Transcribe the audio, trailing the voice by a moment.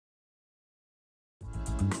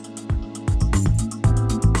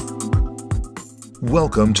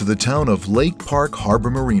Welcome to the town of Lake Park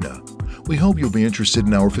Harbor Marina. We hope you'll be interested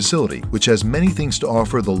in our facility, which has many things to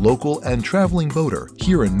offer the local and traveling boater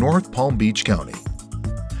here in North Palm Beach County.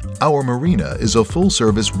 Our marina is a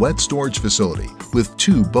full-service wet storage facility with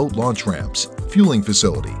 2 boat launch ramps, fueling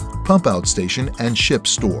facility, pump-out station, and ship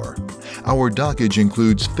store. Our dockage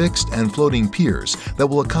includes fixed and floating piers that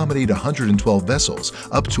will accommodate 112 vessels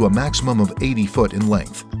up to a maximum of 80 foot in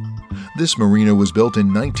length. This marina was built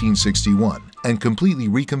in 1961 and completely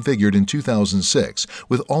reconfigured in 2006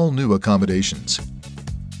 with all new accommodations.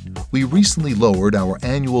 We recently lowered our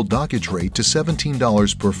annual dockage rate to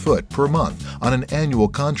 $17 per foot per month on an annual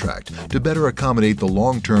contract to better accommodate the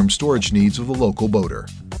long-term storage needs of the local boater.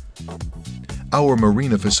 Our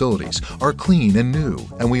marina facilities are clean and new,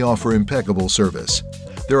 and we offer impeccable service.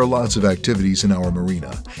 There are lots of activities in our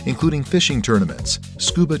marina, including fishing tournaments,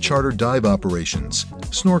 scuba charter dive operations,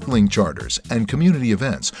 snorkeling charters, and community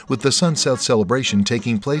events with the Sunset Celebration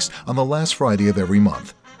taking place on the last Friday of every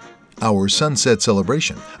month. Our Sunset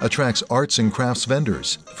Celebration attracts arts and crafts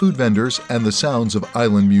vendors, food vendors, and the sounds of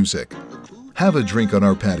island music. Have a drink on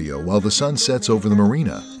our patio while the sun sets over the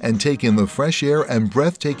marina and take in the fresh air and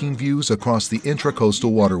breathtaking views across the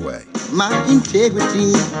intracoastal waterway. My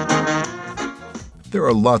integrity. There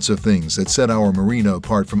are lots of things that set our marina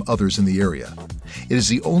apart from others in the area. It is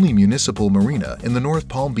the only municipal marina in the North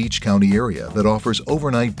Palm Beach County area that offers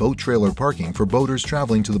overnight boat trailer parking for boaters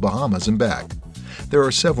traveling to the Bahamas and back. There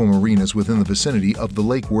are several marinas within the vicinity of the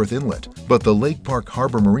Lake Worth Inlet, but the Lake Park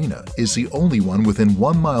Harbor Marina is the only one within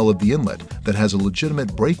 1 mile of the inlet that has a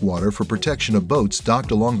legitimate breakwater for protection of boats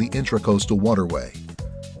docked along the intracoastal waterway.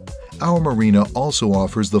 Our marina also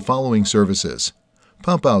offers the following services: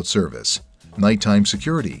 pump-out service, nighttime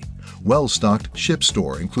security, well-stocked ship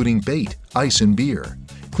store including bait, ice, and beer,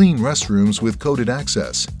 clean restrooms with coded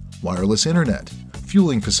access, wireless internet,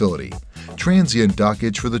 fueling facility, transient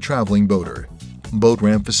dockage for the traveling boater, boat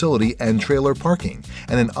ramp facility and trailer parking,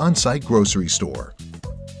 and an on-site grocery store.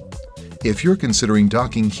 If you're considering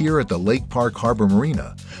docking here at the Lake Park Harbor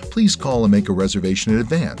Marina, please call and make a reservation in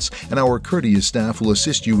advance, and our courteous staff will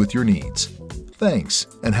assist you with your needs. Thanks,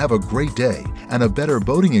 and have a great day and a better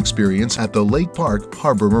boating experience at the Lake Park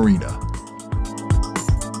Harbor Marina.